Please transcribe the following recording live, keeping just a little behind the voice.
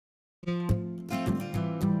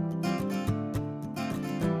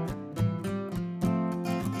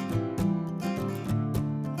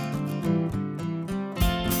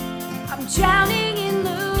drowning in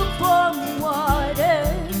lukewarm water,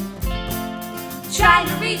 trying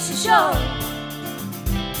to reach the shore.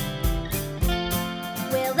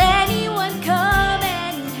 Will anyone come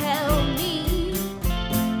and help me?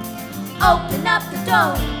 Open up the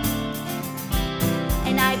door.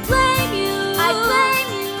 And I blame you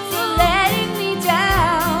for letting me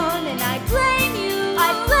down. And I blame you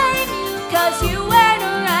 'cause you weren't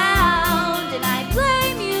around. And I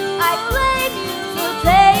blame you for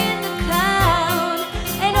playing the clown.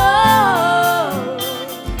 And oh,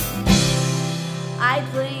 I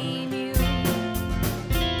blame you.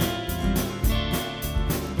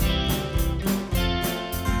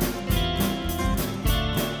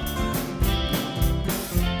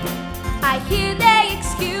 I hear the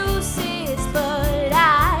excuses, but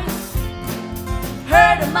I've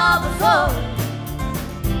heard them all before.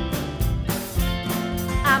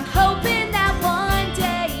 I'm hoping that one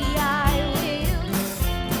day I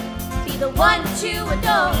will be the one that you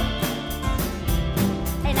adore.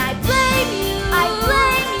 And I blame you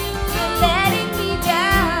for letting me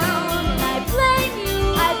down. And I blame you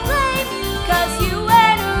 'cause you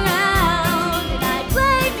weren't around. And I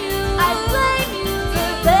blame you for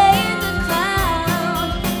playing the clown.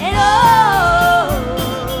 And oh,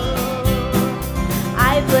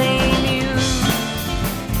 I blame you.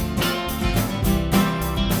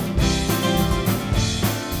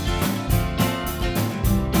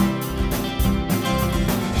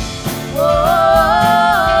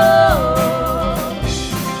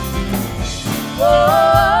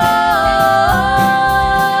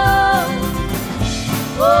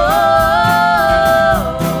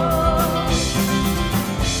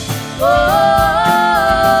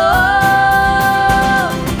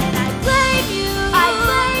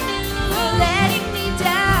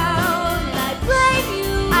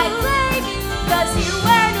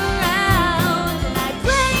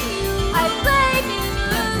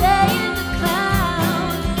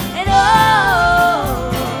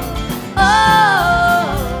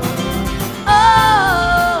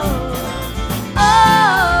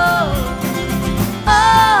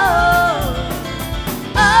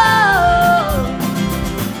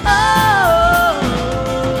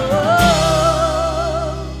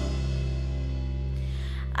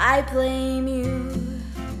 I blame you.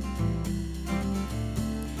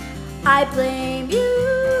 I blame you.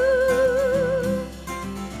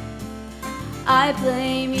 I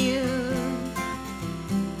blame you.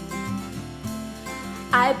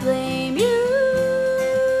 I blame you.